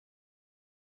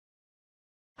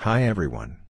Hi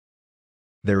everyone.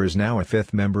 There is now a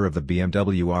fifth member of the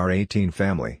BMW R18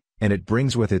 family, and it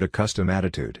brings with it a custom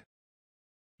attitude.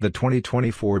 The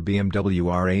 2024 BMW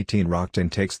R18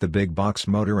 Roctane takes the big box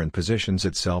motor and positions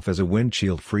itself as a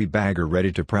windshield-free bagger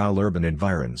ready to prowl urban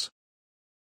environs.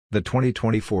 The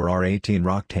 2024 R18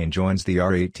 Roctane joins the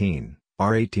R18,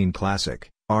 R18 Classic,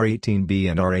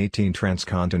 R18B and R18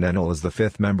 Transcontinental as the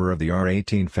fifth member of the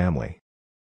R18 family.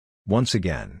 Once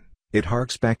again, it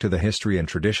harks back to the history and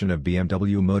tradition of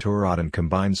BMW Motorrad and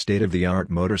combines state-of-the-art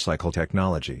motorcycle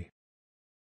technology.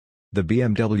 The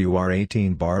BMW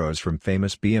R18 borrows from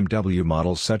famous BMW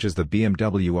models such as the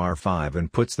BMW R5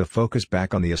 and puts the focus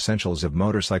back on the essentials of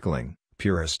motorcycling,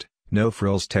 purist,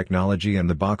 no-frills technology, and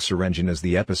the Boxer engine as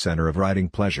the epicenter of riding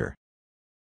pleasure.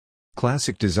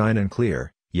 Classic design and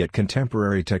clear, yet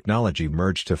contemporary technology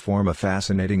merge to form a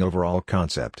fascinating overall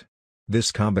concept.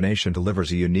 This combination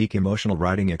delivers a unique emotional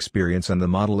riding experience, and the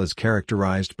model is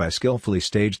characterized by skillfully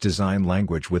staged design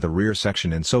language with a rear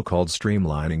section and so-called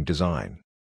streamlining design.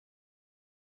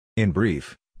 In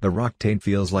brief, the Roctane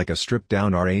feels like a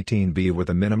stripped-down R18B with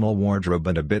a minimal wardrobe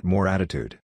and a bit more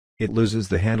attitude. It loses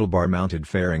the handlebar-mounted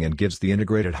fairing and gives the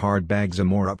integrated hard bags a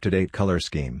more up-to-date color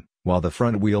scheme, while the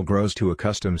front wheel grows to a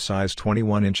custom size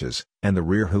 21 inches, and the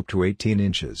rear hoop to 18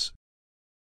 inches.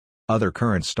 Other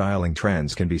current styling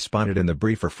trends can be spotted in the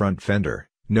briefer front fender,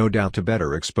 no doubt to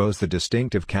better expose the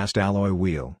distinctive cast alloy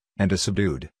wheel, and a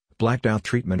subdued, blacked-out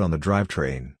treatment on the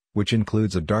drivetrain, which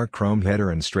includes a dark chrome header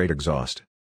and straight exhaust.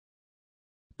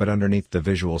 But underneath the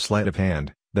visual sleight of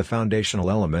hand, the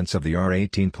foundational elements of the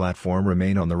R18 platform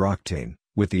remain on the Roctane,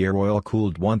 with the air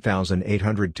oil-cooled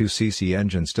 1802cc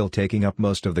engine still taking up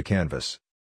most of the canvas.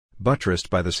 Buttressed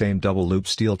by the same double-loop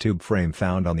steel tube frame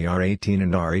found on the R18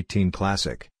 and R18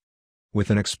 Classic. With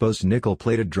an exposed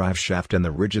nickel-plated driveshaft and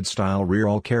the rigid-style rear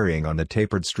all carrying on the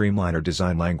tapered streamliner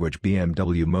design language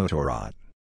BMW Motorrad.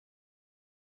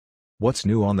 What's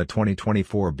new on the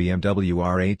 2024 BMW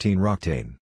R18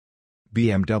 Roctane?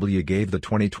 BMW gave the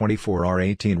 2024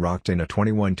 R18 Roctane a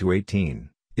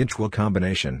 21-18-inch wheel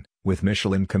combination, with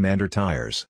Michelin Commander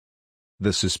tires.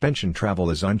 The suspension travel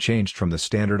is unchanged from the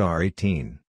standard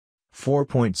R18.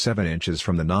 4.7 inches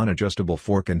from the non-adjustable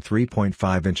fork and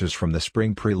 3.5 inches from the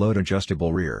spring preload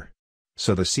adjustable rear.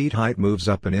 So the seat height moves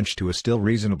up an inch to a still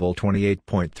reasonable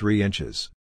 28.3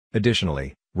 inches.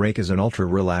 Additionally, rake is an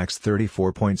ultra-relaxed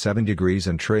 34.7 degrees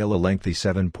and trail a lengthy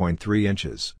 7.3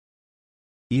 inches.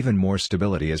 Even more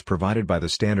stability is provided by the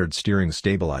standard steering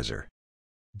stabilizer.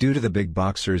 Due to the big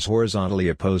boxer's horizontally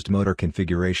opposed motor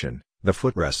configuration, the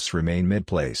footrests remain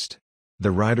mid-placed. The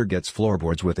rider gets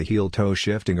floorboards with a heel-toe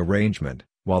shifting arrangement,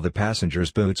 while the passenger's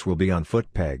boots will be on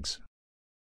foot pegs.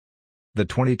 The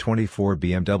 2024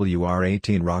 BMW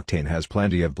R18 Roctane has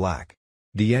plenty of black.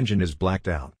 The engine is blacked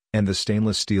out, and the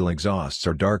stainless steel exhausts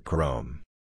are dark chrome.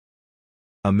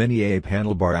 A mini ape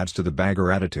handlebar adds to the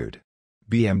bagger attitude.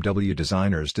 BMW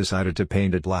designers decided to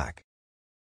paint it black.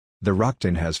 The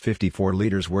Roctane has 54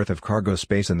 liters worth of cargo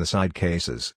space in the side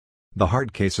cases. The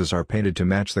hard cases are painted to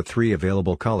match the three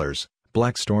available colors: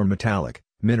 Black Storm Metallic,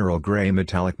 Mineral Gray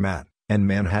Metallic Matte, and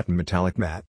Manhattan Metallic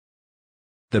Matte.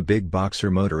 The big boxer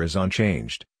motor is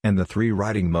unchanged, and the three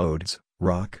riding modes,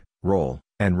 rock, roll,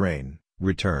 and rain,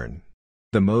 return.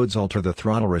 The modes alter the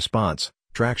throttle response,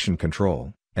 traction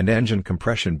control, and engine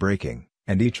compression braking,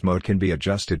 and each mode can be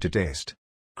adjusted to taste.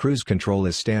 Cruise control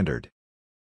is standard.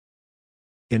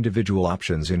 Individual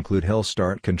options include hill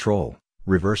start control,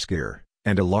 reverse gear,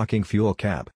 and a locking fuel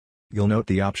cap. You'll note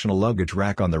the optional luggage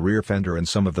rack on the rear fender in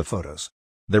some of the photos.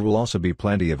 There will also be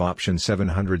plenty of option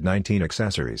 719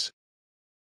 accessories.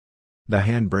 The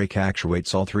handbrake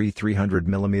actuates all three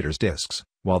 300mm discs,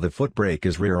 while the foot brake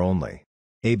is rear only.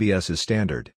 ABS is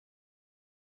standard.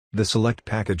 The Select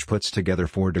package puts together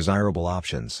 4 desirable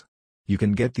options. You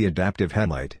can get the adaptive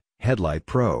headlight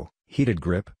Pro, heated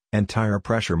grip, and tire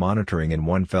pressure monitoring in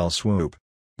one fell swoop.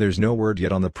 There's no word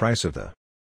yet on the price of the.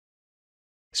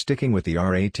 Sticking with the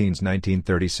R18's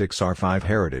 1936 R5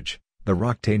 heritage, the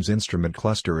Roctane's instrument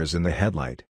cluster is in the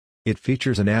headlight. It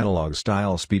features an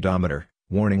analog-style speedometer,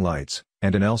 warning lights,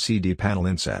 and an LCD panel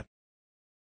inset.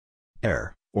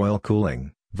 Air, oil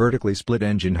cooling, vertically split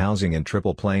engine housing and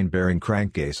triple plane bearing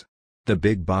crankcase. The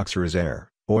big boxer is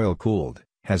air, oil-cooled,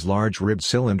 has large ribbed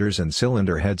cylinders and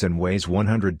cylinder heads and weighs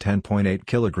 110.8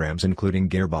 kilograms including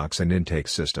gearbox and intake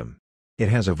system. It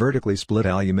has a vertically split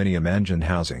aluminum engine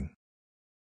housing.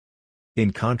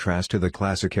 In contrast to the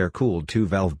classic air-cooled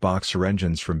 2-valve boxer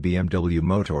engines from BMW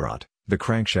Motorrad, the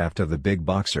crankshaft of the big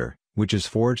boxer, which is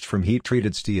forged from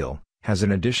heat-treated steel, has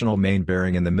an additional main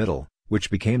bearing in the middle,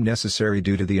 which became necessary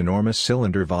due to the enormous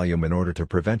cylinder volume in order to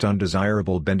prevent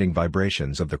undesirable bending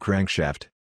vibrations of the crankshaft.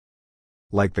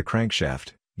 Like the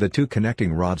crankshaft, the two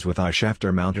connecting rods with I-shaft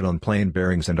are mounted on plain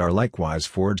bearings and are likewise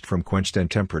forged from quenched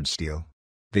and tempered steel.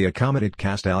 They accommodate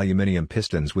cast aluminium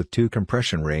pistons with two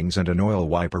compression rings and an oil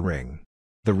wiper ring.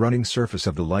 The running surface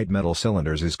of the light metal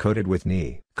cylinders is coated with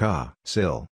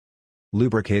Ni-Ca-Sil.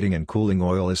 Lubricating and cooling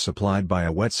oil is supplied by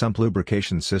a wet sump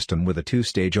lubrication system with a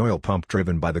two-stage oil pump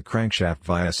driven by the crankshaft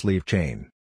via sleeve chain.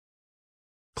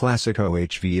 Classic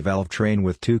OHV valve train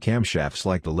with two camshafts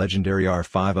like the legendary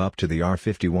R5 up to the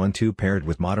R51-2 paired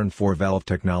with modern 4-valve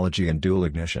technology and dual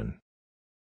ignition.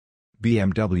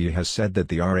 BMW has said that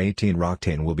the R18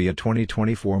 Roctane will be a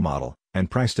 2024 model, and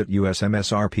priced at US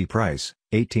MSRP price,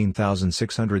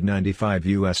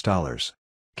 $18,695.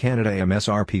 Canada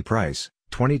MSRP price,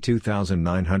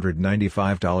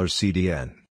 $22,995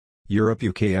 CDN. Europe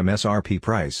UK MSRP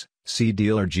price, see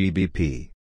dealer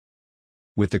GBP.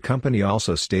 With the company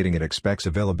also stating it expects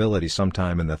availability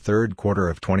sometime in the third quarter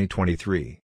of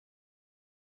 2023.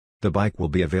 The bike will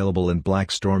be available in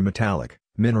Black Storm Metallic,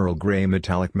 Mineral Grey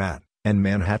Metallic Matte, and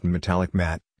Manhattan Metallic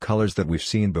Matte, colors that we've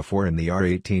seen before in the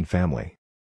R18 family.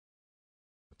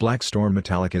 Black Storm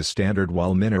Metallic is standard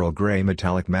while Mineral Grey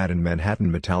Metallic Matte and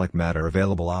Manhattan Metallic Matte are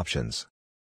available options.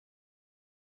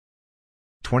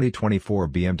 2024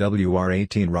 BMW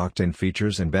R18 Roctane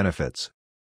features and benefits.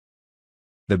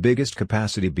 The biggest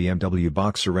capacity BMW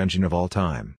boxer engine of all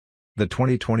time. The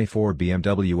 2024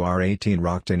 BMW R18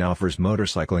 Roctane offers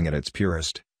motorcycling at its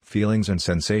purest, feelings and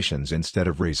sensations instead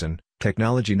of reason,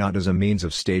 technology not as a means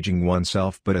of staging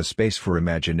oneself but as space for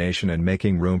imagination and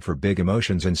making room for big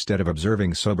emotions instead of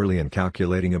observing soberly and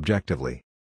calculating objectively.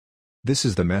 This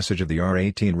is the message of the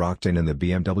R18 Roctane in the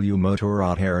BMW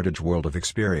Motorrad heritage world of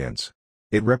experience.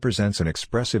 It represents an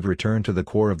expressive return to the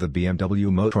core of the BMW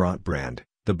Motorrad brand,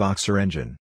 the boxer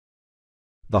engine.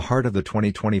 The heart of the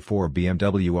 2024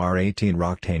 BMW R18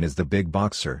 Roctane is the big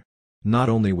boxer. Not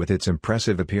only with its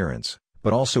impressive appearance,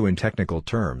 but also in technical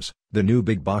terms, the new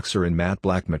big boxer in matte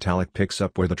black metallic picks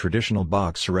up where the traditional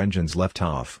boxer engines left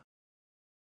off.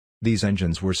 These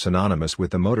engines were synonymous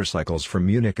with the motorcycles from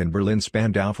Munich and Berlin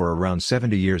Spandau for around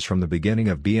 70 years from the beginning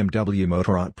of BMW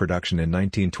Motorrad production in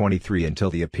 1923 until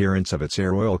the appearance of its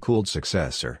air oil-cooled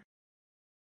successor.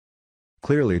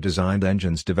 Clearly designed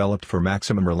engines developed for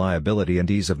maximum reliability and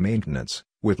ease of maintenance,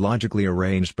 with logically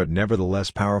arranged but nevertheless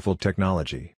powerful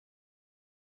technology.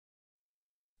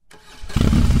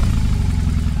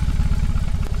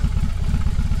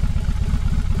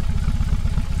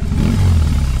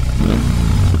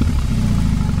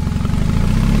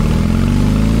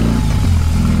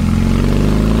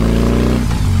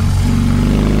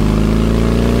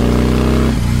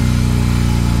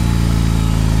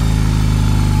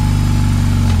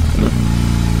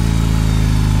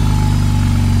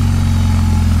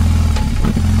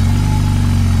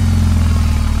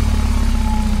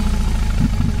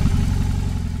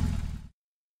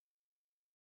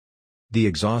 The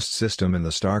exhaust system and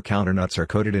the star counter nuts are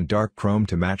coated in dark chrome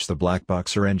to match the black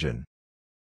boxer engine.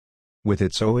 With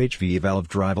its OHV valve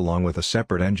drive along with a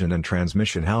separate engine and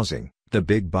transmission housing, the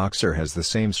big boxer has the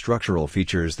same structural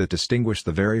features that distinguish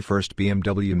the very first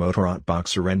BMW Motorrad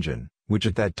boxer engine, which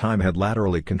at that time had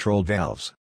laterally controlled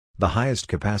valves. The highest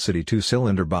capacity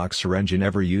two-cylinder boxer engine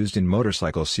ever used in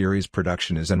motorcycle series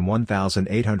production is an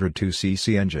 1802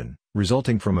 cc engine,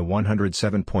 resulting from a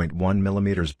 107.1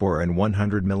 mm bore and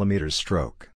 100 mm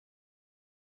stroke.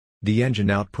 The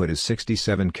engine output is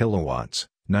 67 kilowatts,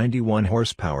 91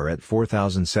 horsepower at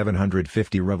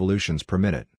 4,750 revolutions per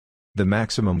minute. The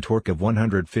maximum torque of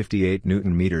 158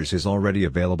 Nm is already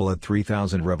available at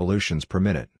 3,000 revolutions per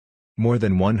minute. More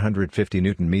than 150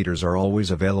 Nm are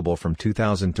always available from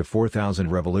 2,000 to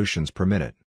 4,000 revolutions per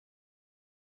minute.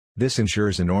 This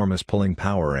ensures enormous pulling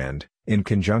power and, in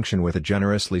conjunction with a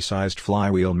generously sized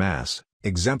flywheel mass,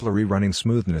 exemplary running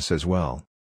smoothness as well.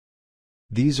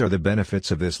 These are the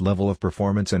benefits of this level of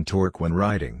performance and torque when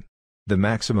riding. The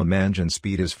maximum engine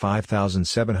speed is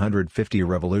 5,750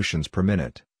 revolutions per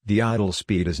minute, the idle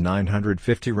speed is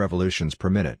 950 revolutions per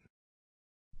minute.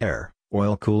 Air,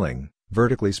 oil cooling,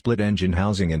 vertically split engine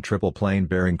housing and triple plain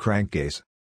bearing crankcase.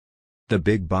 The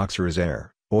big boxer is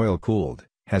air, oil-cooled,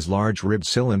 has large ribbed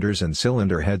cylinders and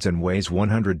cylinder heads and weighs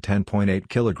 110.8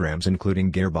 kilograms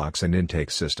including gearbox and intake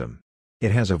system.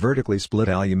 It has a vertically split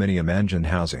aluminum engine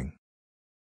housing.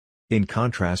 In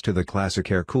contrast to the classic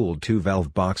air-cooled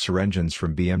two-valve boxer engines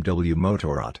from BMW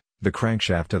Motorrad, the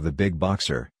crankshaft of the big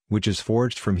boxer, which is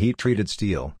forged from heat-treated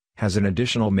steel, has an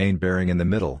additional main bearing in the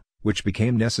middle, which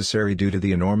became necessary due to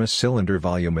the enormous cylinder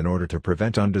volume in order to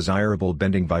prevent undesirable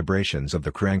bending vibrations of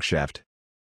the crankshaft.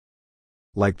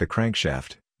 Like the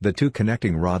crankshaft, the two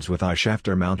connecting rods with I-shaft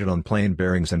are mounted on plain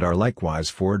bearings and are likewise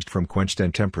forged from quenched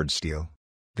and tempered steel.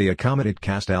 They accommodate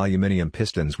cast aluminium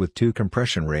pistons with 2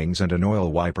 compression rings and an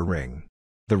oil wiper ring.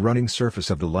 The running surface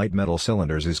of the light metal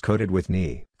cylinders is coated with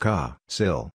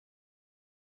Ni-Ca-Sil.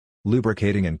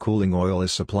 Lubricating and cooling oil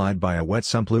is supplied by a wet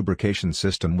sump lubrication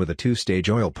system with a 2-stage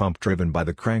oil pump driven by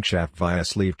the crankshaft via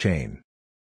sleeve chain.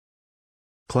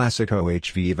 Classic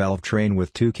OHV valve train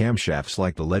with 2 camshafts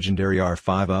like the legendary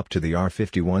R5 up to the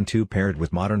R51-2 paired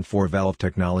with modern 4-valve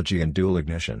technology and dual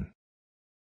ignition.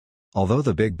 Although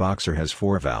the big boxer has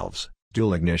 4 valves,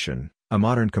 dual ignition, a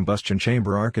modern combustion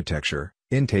chamber architecture,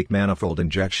 intake manifold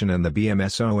injection and the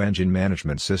BMSO engine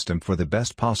management system for the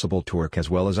best possible torque as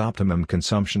well as optimum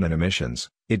consumption and emissions,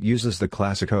 it uses the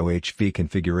classic OHV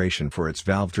configuration for its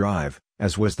valve drive,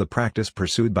 as was the practice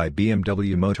pursued by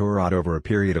BMW Motorrad over a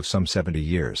period of some 70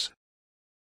 years.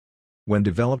 When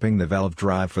developing the valve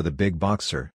drive for the big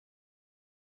boxer,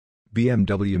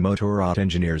 BMW Motorrad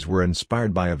engineers were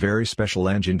inspired by a very special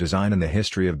engine design in the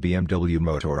history of BMW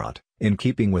Motorrad. In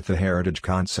keeping with the heritage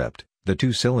concept, the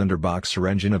 2-cylinder boxer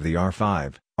engine of the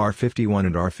R5, R51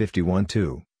 and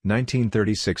R51-2,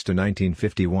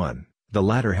 1936–1951, the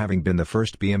latter having been the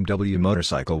first BMW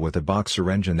motorcycle with a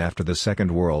boxer engine after the Second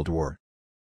World War.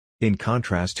 In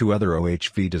contrast to other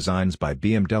OHV designs by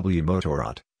BMW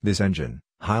Motorrad, this engine,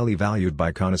 highly valued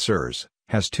by connoisseurs,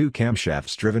 has 2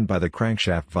 camshafts driven by the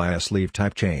crankshaft via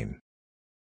sleeve-type chain.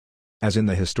 As in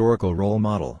the historical role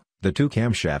model, the 2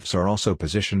 camshafts are also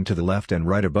positioned to the left and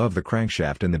right above the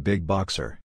crankshaft in the big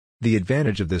boxer. The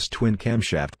advantage of this twin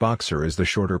camshaft boxer is the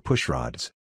shorter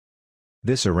pushrods.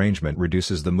 This arrangement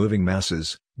reduces the moving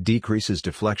masses, decreases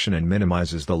deflection and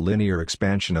minimizes the linear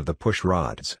expansion of the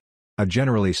pushrods. A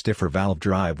generally stiffer valve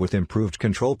drive with improved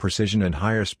control precision and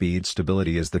higher speed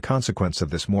stability is the consequence of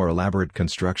this more elaborate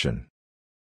construction.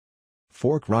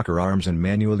 Fork rocker arms and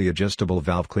manually adjustable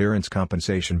valve clearance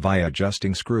compensation via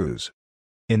adjusting screws.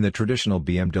 In the traditional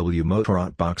BMW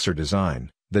Motorrad boxer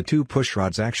design, the 2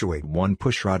 pushrods actuate 1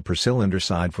 pushrod per cylinder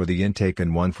side for the intake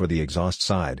and 1 for the exhaust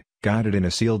side, guided in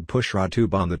a sealed pushrod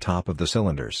tube on the top of the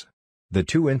cylinders. The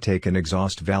 2 intake and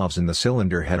exhaust valves in the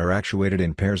cylinder head are actuated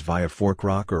in pairs via fork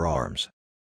rocker arms.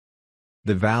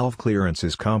 The valve clearance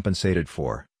is compensated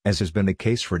for, as has been the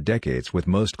case for decades with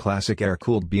most classic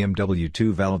air-cooled BMW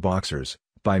 2-valve boxers,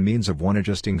 by means of 1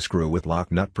 adjusting screw with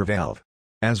lock nut per valve.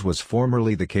 As was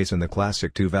formerly the case in the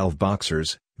classic 2-valve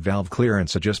boxers, valve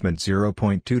clearance adjustment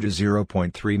 0.2 to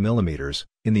 0.3 mm,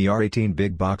 in the R18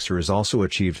 big boxer is also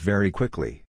achieved very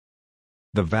quickly.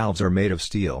 The valves are made of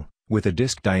steel, with a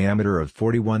disc diameter of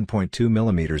 41.2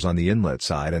 mm on the inlet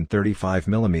side and 35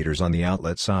 mm on the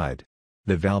outlet side.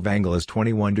 The valve angle is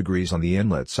 21 degrees on the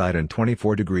inlet side and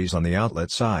 24 degrees on the outlet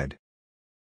side.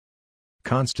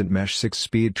 Constant mesh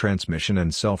 6-speed transmission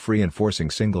and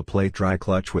self-reinforcing single-plate dry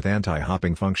clutch with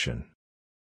anti-hopping function.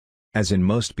 As in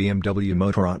most BMW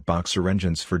Motorrad boxer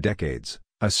engines for decades,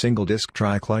 a single-disc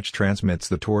dry clutch transmits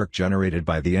the torque generated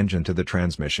by the engine to the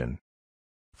transmission.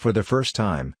 For the first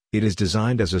time, it is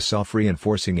designed as a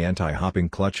self-reinforcing anti-hopping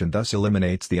clutch and thus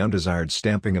eliminates the undesired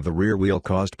stamping of the rear wheel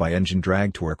caused by engine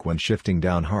drag torque when shifting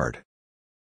down hard.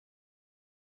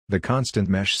 The constant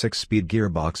mesh 6-speed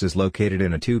gearbox is located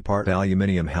in a 2-part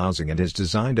aluminium housing and is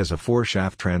designed as a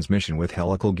 4-shaft transmission with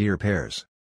helical gear pairs.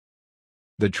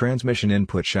 The transmission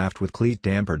input shaft with cleat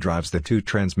damper drives the 2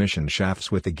 transmission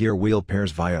shafts with the gear wheel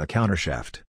pairs via a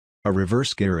countershaft. A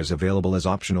reverse gear is available as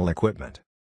optional equipment.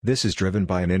 This is driven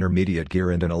by an intermediate gear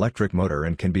and an electric motor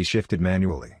and can be shifted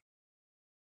manually.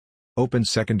 Open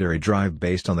secondary drive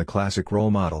based on the classic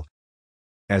role model.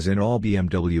 As in all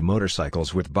BMW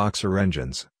motorcycles with boxer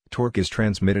engines, torque is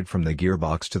transmitted from the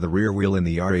gearbox to the rear wheel in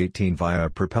the R18 via a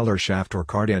propeller shaft or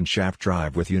cardan shaft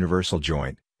drive with universal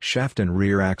joint, shaft and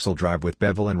rear axle drive with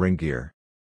bevel and ring gear.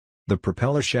 The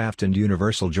propeller shaft and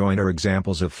universal joint are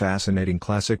examples of fascinating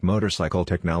classic motorcycle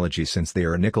technology since they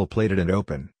are nickel-plated and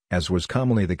open, as was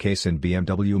commonly the case in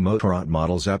BMW Motorrad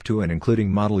models up to and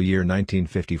including model year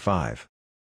 1955.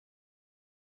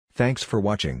 Thanks for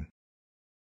watching.